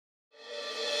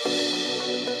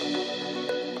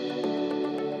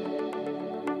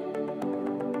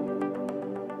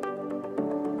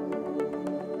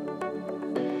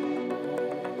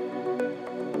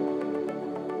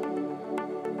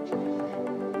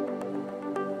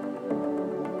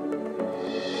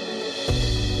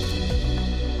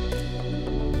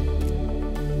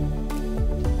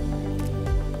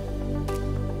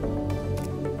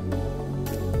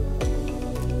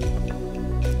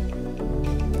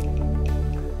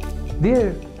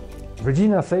Dear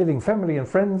Reginasailing family and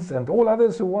friends and all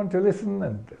others who want to listen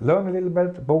and learn a little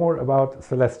bit more about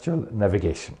celestial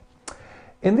navigation.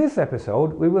 In this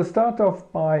episode we will start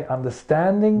off by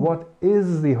understanding what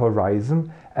is the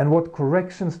horizon and what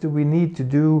corrections do we need to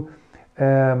do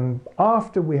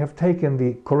after we have taken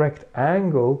the correct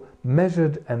angle,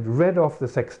 measured and read off the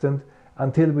sextant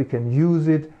until we can use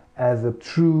it as a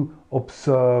true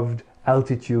observed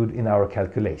altitude in our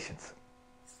calculations.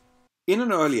 In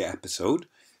an earlier episode,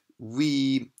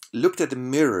 we looked at the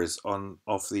mirrors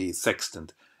of the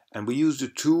sextant, and we used a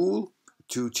tool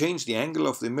to change the angle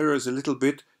of the mirrors a little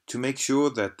bit to make sure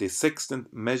that the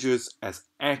sextant measures as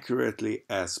accurately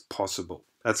as possible.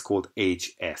 That's called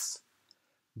HS.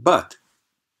 But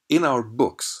in our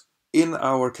books, in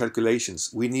our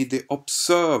calculations, we need the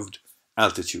observed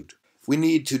altitude. We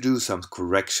need to do some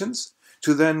corrections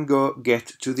to then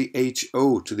get to the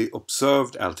HO, to the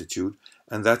observed altitude,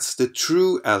 and that's the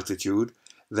true altitude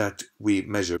that we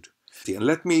measured. And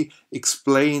let me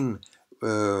explain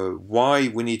why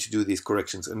we need to do these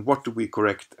corrections and what do we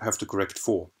have to correct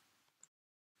for.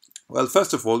 Well,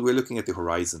 first of all, we're looking at the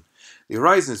horizon. The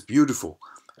horizon is beautiful,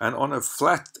 and on a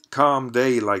flat, calm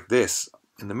day like this,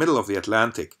 in the middle of the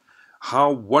Atlantic,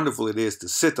 how wonderful it is to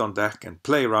sit on deck and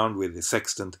play around with the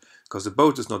sextant, because the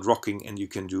boat is not rocking and you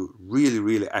can do really,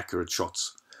 really accurate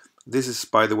shots. This is,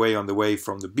 by the way, on the way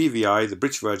from the BVI, the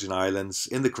British Virgin Islands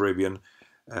in the Caribbean,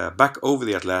 back over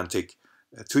the Atlantic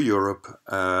to Europe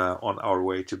on our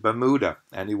way to Bermuda.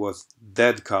 And it was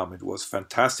dead calm. It was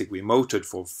fantastic. We motored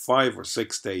for 5 or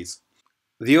 6 days.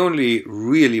 The only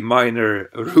really minor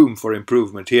room for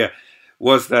improvement here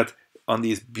was that on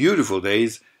these beautiful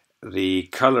days, the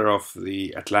color of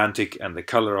the Atlantic and the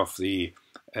color of the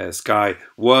sky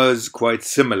was quite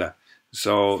similar.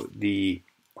 So the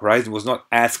horizon was not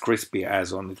as crispy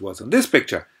as it was on this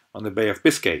picture on the Bay of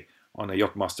Biscay on a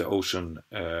Yachtmaster Ocean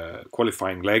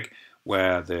qualifying leg,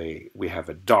 where we have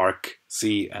a dark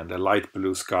sea and a light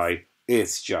blue sky.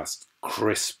 It's just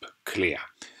crisp clear.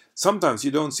 Sometimes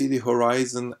you don't see the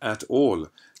horizon at all,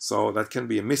 so that can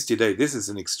be a misty day. This is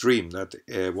an extreme that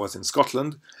was in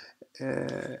Scotland,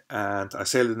 and I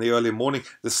sailed in the early morning.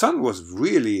 The sun was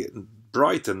really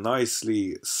bright and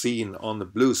nicely seen on the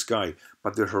blue sky,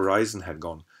 but the horizon had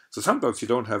gone. So sometimes you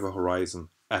don't have a horizon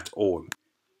at all.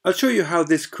 I'll show you how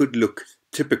this could look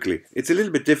typically. It's a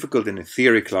little bit difficult in a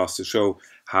theory class to show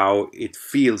how it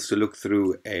feels to look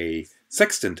through a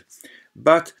sextant,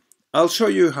 but I'll show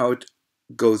you how it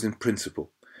goes in principle.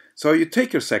 So you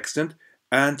take your sextant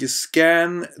and you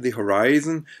scan the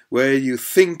horizon where you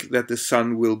think that the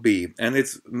sun will be, and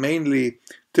it's mainly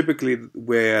typically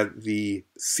where the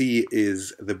sea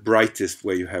is the brightest,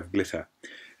 where you have glitter.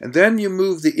 And then you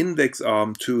move the index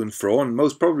arm to and fro, and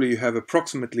most probably you have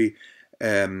approximately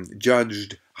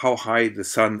judged how high the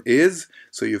sun is.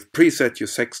 So you've preset your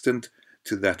sextant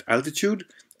to that altitude,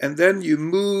 and then you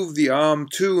move the arm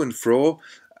to and fro,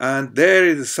 and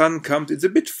there the sun comes. It's a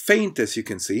bit faint, as you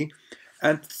can see,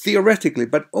 and theoretically,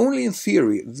 but only in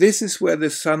theory, this is where the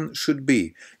sun should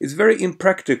be. It's very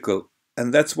impractical,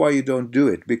 and that's why you don't do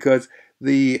it, because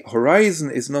the horizon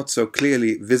is not so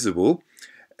clearly visible.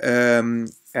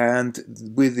 And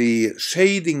with the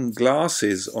shading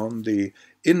glasses on the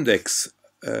index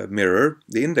mirror,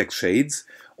 the index shades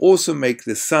also make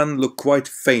the sun look quite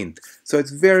faint. So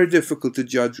it's very difficult to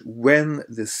judge when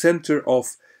the center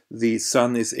of the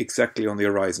sun is exactly on the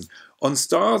horizon. On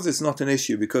stars it's not an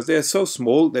issue because they're so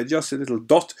small, they're just a little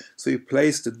dot, so you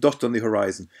place the dot on the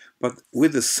horizon. But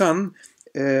with the sun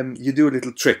you do a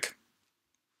little trick.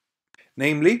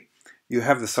 Namely, you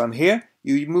have the sun here,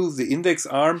 you move the index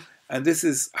arm, and this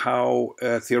is how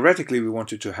theoretically we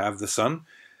wanted to have the sun.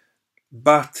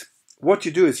 But what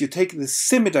you do is you take the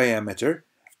semi-diameter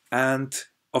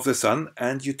of the sun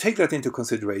and you take that into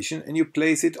consideration and you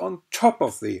place it on top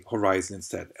of the horizon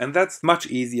instead. And that's much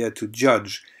easier to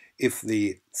judge if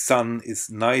the sun is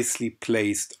nicely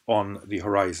placed on the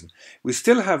horizon. We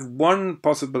still have one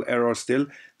possible error still,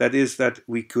 that is that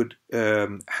we could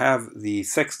have the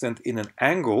sextant in an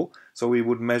angle, so we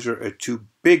would measure a too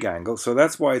big angle. So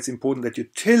that's why it's important that you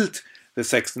tilt the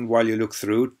sextant while you look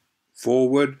through,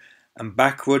 forward and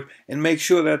backward, and make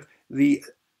sure that the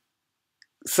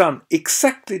sun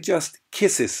exactly just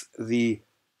kisses the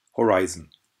horizon.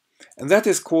 And that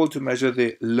is called to measure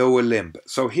the lower limb.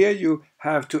 So here you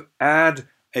have to add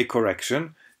a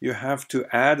correction. You have to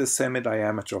add a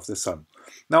semi-diameter of the sun.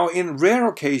 Now, in rare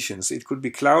occasions, it could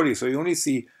be cloudy, so you only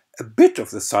see a bit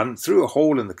of the sun through a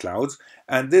hole in the clouds,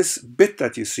 and this bit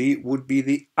that you see would be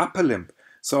the upper limb.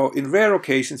 So in rare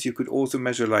occasions, you could also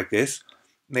measure like this,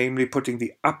 namely putting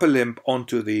the upper limb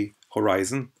onto the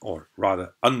horizon, or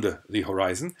rather under the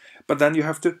horizon, but then you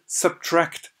have to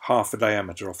subtract half a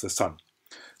diameter of the sun.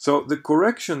 So the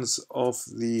corrections of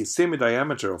the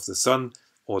semi-diameter of the sun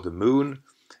or the moon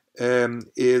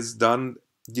is done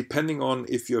depending on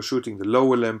if you're shooting the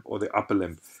lower limb or the upper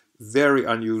limb. Very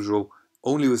unusual.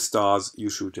 Only with stars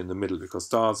you shoot in the middle, because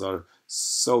stars are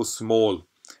so small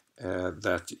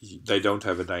that they don't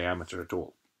have a diameter at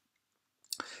all.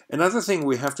 Another thing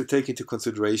we have to take into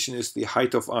consideration is the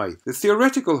height of eye. The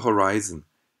theoretical horizon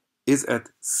is at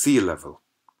sea level,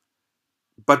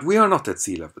 but we are not at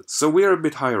sea level, so we are a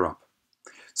bit higher up.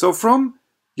 So from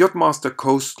Yachtmaster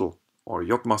Coastal or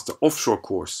Yachtmaster Offshore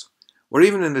course, or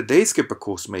even in the Dayskipper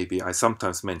course maybe, I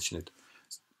sometimes mention it,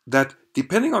 that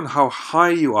depending on how high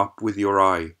you up with your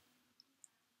eye,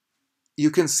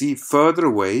 you can see further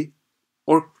away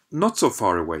or not so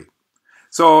far away.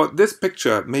 So this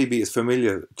picture maybe is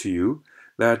familiar to you,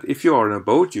 that if you are in a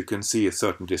boat you can see a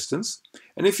certain distance,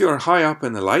 and if you are high up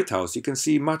in a lighthouse you can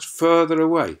see much further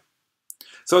away.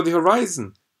 So the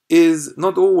horizon is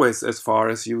not always as far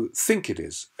as you think it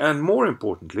is, and more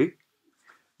importantly,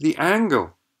 the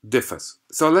angle differs.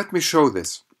 So let me show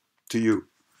this to you.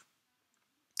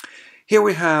 Here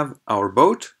we have our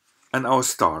boat and our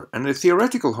star, and the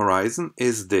theoretical horizon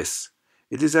is this.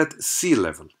 It is at sea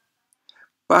level.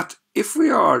 But if we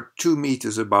are 2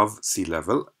 meters above sea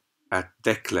level, at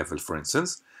deck level for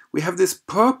instance, we have this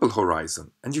purple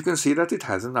horizon, and you can see that it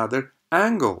has another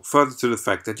angle, further to the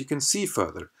fact that you can see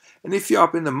further. And if you're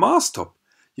up in the mast top,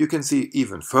 you can see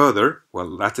even further.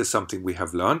 Well, that is something we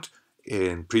have learned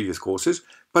in previous courses,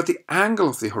 but the angle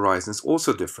of the horizon is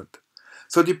also different.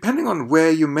 So depending on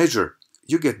where you measure,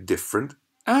 you get different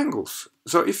angles.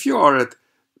 So if you are at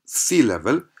sea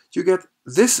level, you get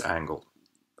this angle.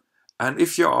 And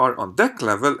if you are on deck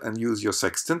level and use your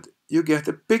sextant, you get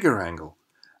a bigger angle.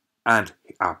 And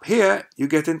up here, you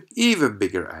get an even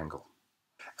bigger angle.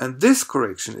 And this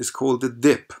correction is called the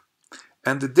dip.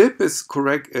 And the dip is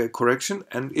correction,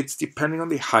 and it's depending on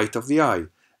the height of the eye.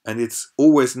 And it's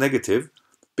always negative,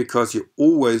 because you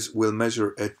always will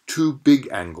measure a too big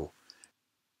angle.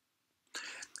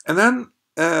 And then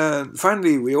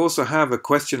finally, we also have a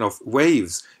question of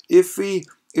waves. If we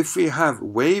have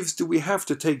waves, do we have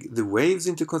to take the waves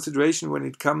into consideration when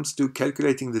it comes to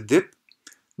calculating the dip?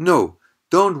 No,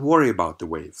 don't worry about the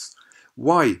waves.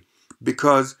 Why?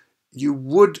 Because you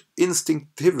would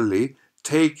instinctively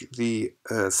take the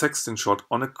sextant shot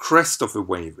on a crest of a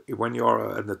wave when you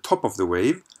are at the top of the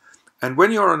wave. And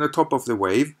when you are on the top of the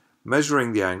wave,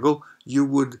 measuring the angle, you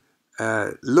would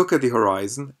look at the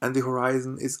horizon, and the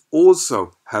horizon is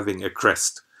also having a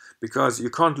crest, because you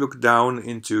can't look down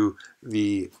into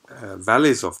the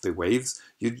valleys of the waves.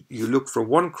 You look from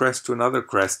one crest to another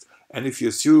crest, and if you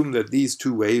assume that these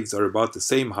two waves are about the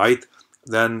same height,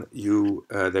 then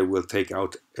they will take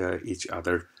out each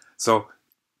other. So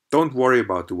don't worry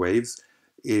about the waves.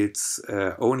 It's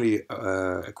only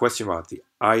a question about the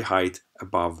eye height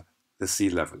above the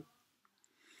sea level.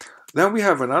 Then we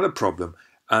have another problem,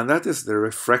 and that is the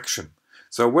refraction.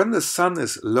 So when the sun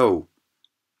is low,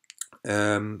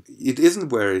 it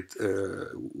isn't where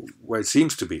it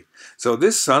seems to be. So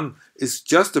this sun is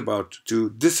just about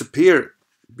to disappear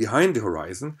behind the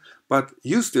horizon, but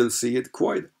you still see it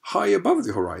quite high above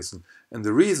the horizon. And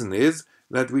the reason is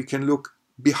that we can look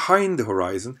behind the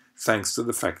horizon thanks to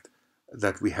the fact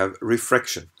that we have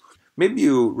refraction. Maybe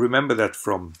you remember that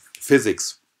from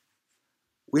physics.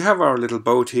 We have our little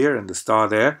boat here and the star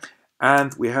there,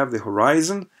 and we have the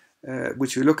horizon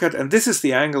which we look at, and this is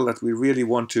the angle that we really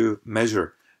want to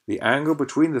measure, the angle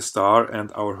between the star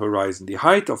and our horizon. The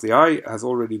height of the eye has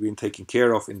already been taken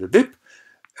care of in the dip,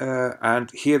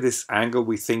 and here this angle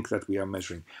we think that we are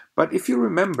measuring. But if you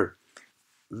remember,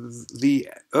 the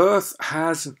Earth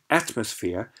has an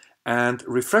atmosphere, and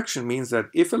refraction means that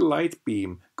if a light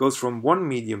beam goes from one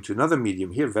medium to another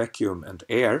medium, here vacuum and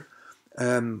air,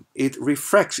 it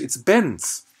refracts, it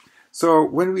bends. So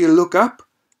when we look up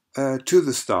to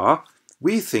the star,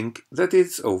 we think that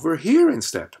it's over here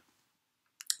instead.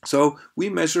 So we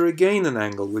measure again an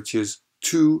angle which is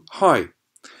too high,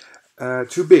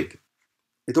 too big.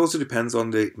 It also depends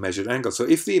on the measured angle. So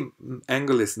if the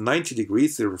angle is 90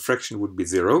 degrees, the refraction would be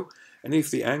 0. And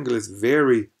if the angle is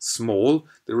very small,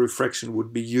 the refraction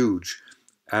would be huge.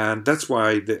 And that's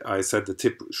why I said the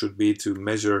tip should be to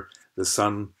measure the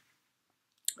sun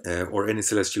or any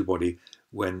celestial body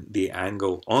when the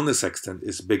angle on the sextant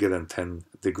is bigger than 10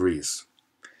 degrees.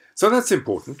 So that's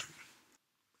important.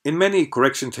 In many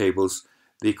correction tables,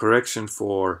 the correction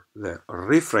for the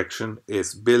refraction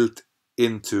is built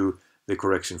into the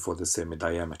correction for the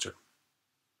semi-diameter.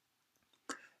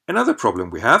 Another problem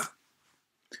we have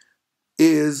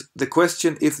is the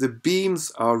question if the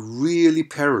beams are really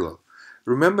parallel.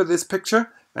 Remember this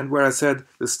picture, and where I said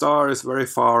the star is very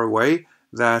far away,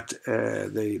 that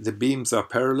the beams are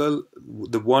parallel,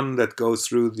 the one that goes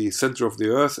through the center of the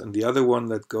Earth and the other one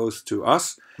that goes to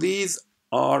us. These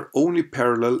are only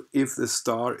parallel if the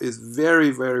star is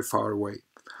very, very far away.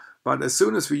 But as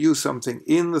soon as we use something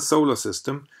in the solar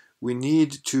system, we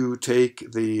need to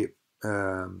take the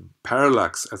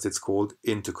parallax, as it's called,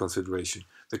 into consideration.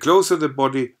 The closer the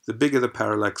body, the bigger the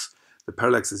parallax. The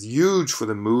parallax is huge for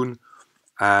the moon,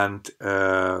 and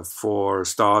for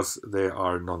stars they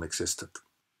are non-existent.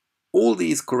 All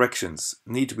these corrections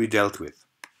need to be dealt with,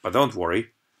 but don't worry,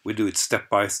 we do it step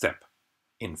by step,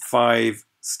 in 5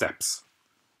 steps.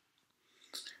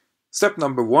 Step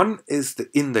number 1 is the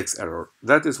index error.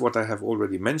 That is what I have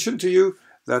already mentioned to you.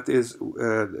 That is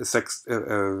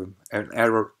an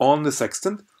error on the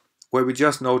sextant, where we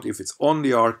just note if it's on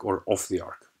the arc or off the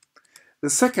arc. The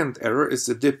second error is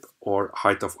the dip or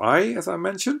height of eye, as I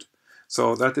mentioned.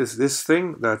 So that is this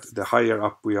thing that the higher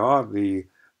up we are, the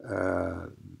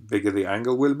bigger the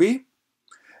angle will be.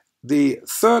 The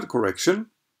third correction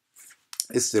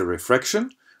is the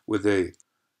refraction, where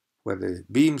the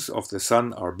beams of the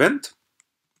sun are bent.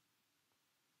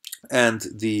 And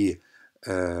the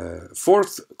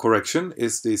fourth correction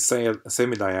is the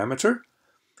semi-diameter.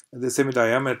 The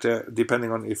semi-diameter,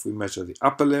 depending on if we measure the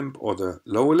upper limb or the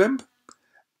lower limb.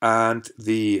 And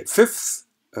the fifth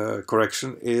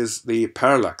correction is the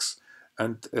parallax.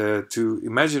 And to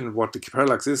imagine what the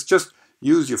parallax is, just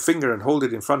use your finger and hold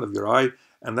it in front of your eye,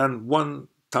 and then one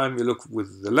time you look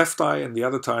with the left eye and the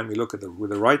other time you look at with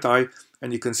the right eye,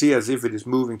 and you can see as if it is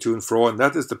moving to and fro, and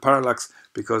that is the parallax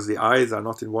because the eyes are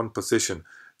not in one position.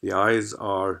 The eyes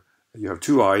are, you have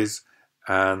 2 eyes,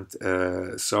 and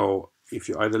so if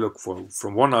you either look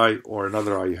from one eye or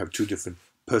another eye, you have 2 different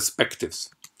perspectives.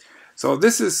 So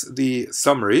this is the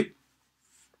summary.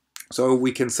 So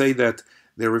we can say that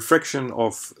the refraction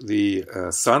of the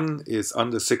sun is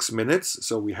under 6 minutes,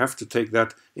 so we have to take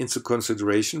that into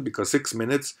consideration because 6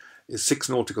 minutes is 6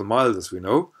 nautical miles, as we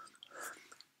know.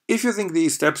 If you think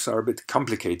these steps are a bit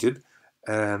complicated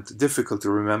and difficult to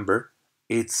remember,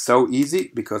 it's so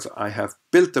easy because I have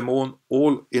built them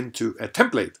all into a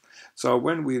template. So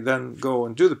when we then go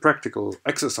and do the practical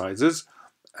exercises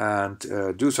and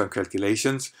do some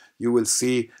calculations, you will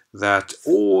see that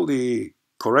all the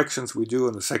corrections we do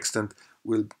on the sextant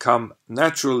will come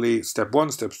naturally, step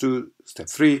 1, step 2, step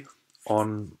 3,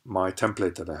 on my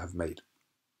template that I have made.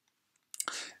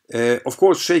 Of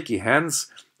course, shaky hands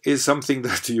is something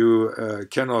that you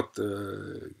cannot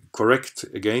correct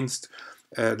against.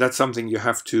 That's something you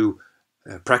have to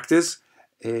practice.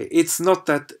 It's not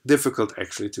that difficult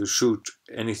actually to shoot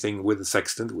anything with a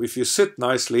sextant. If you sit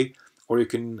nicely, or you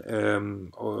can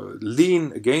or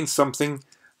lean against something,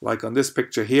 like on this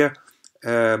picture here,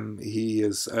 he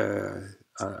is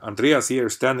Andreas here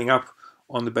standing up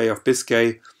on the Bay of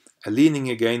Biscay, leaning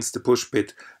against the push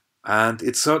pit, and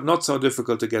it's not so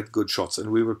difficult to get good shots, and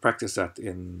we will practice that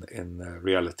in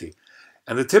reality.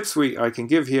 And the tips I can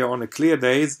give here: on a clear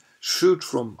days, shoot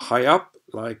from high up,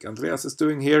 like Andreas is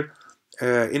doing here.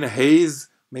 In a haze,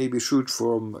 maybe shoot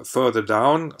from further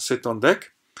down, sit on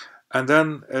deck, and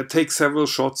then take several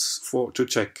shots to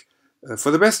check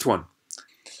for the best one.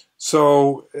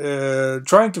 So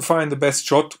trying to find the best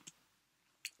shot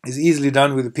is easily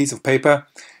done with a piece of paper.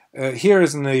 Here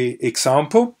is an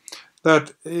example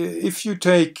that if you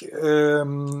take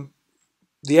the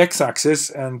x-axis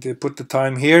and put the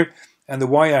time here, and the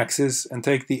y-axis and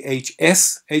take the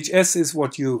HS. HS is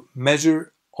what you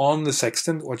measure on the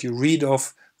sextant, what you read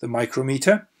off the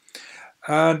micrometer.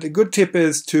 And a good tip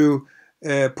is to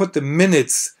put the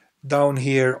minutes down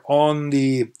here on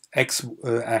the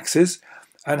x-axis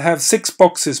and have 6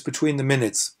 boxes between the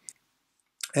minutes.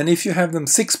 And if you have them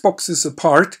 6 boxes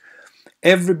apart,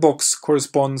 every box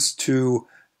corresponds to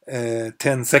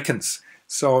 10 seconds.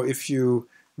 So if you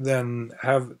then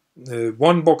have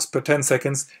 1 box per 10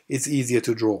 seconds, it's easier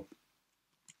to draw.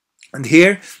 And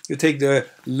here you take the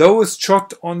lowest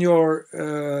shot on your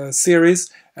series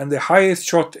and the highest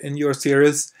shot in your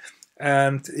series,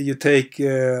 and you take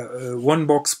 1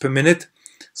 box per minute.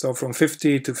 So from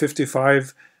 50 to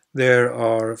 55 there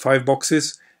are 5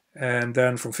 boxes, and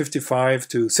then from 55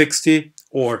 to 60,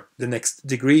 or the next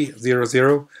degree, 0,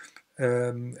 0,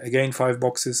 again 5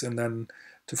 boxes, and then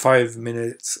to 5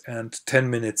 minutes and 10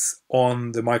 minutes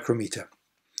on the micrometer.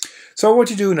 So what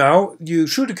you do now, you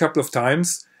shoot a couple of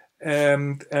times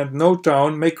and note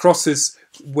down, make crosses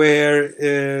where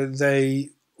they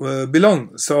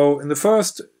belong. So in the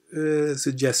first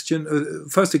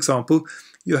first example,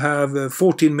 you have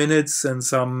 14 minutes and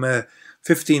some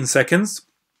 15 seconds,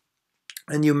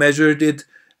 and you measured it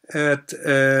at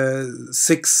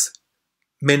 6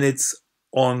 minutes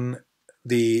on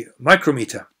the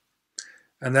micrometer.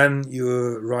 And then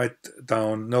you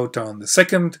note down the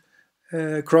second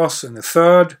cross and the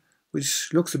third,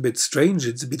 which looks a bit strange,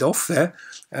 it's a bit off there,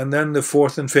 and then the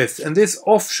fourth and fifth. And this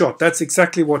off shot, that's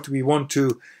exactly what we want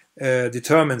to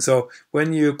determine. So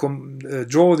when you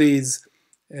draw these,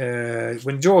 when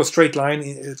you draw a straight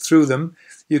line through them,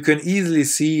 you can easily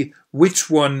see which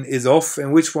one is off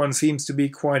and which one seems to be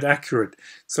quite accurate.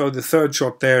 So the third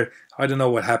shot there, I don't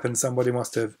know what happened. Somebody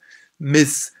must have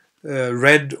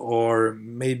misread or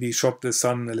maybe shot the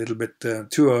sun a little bit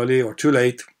too early or too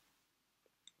late.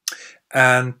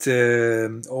 And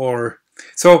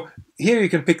so here you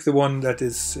can pick the one that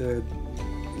is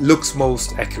looks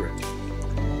most accurate.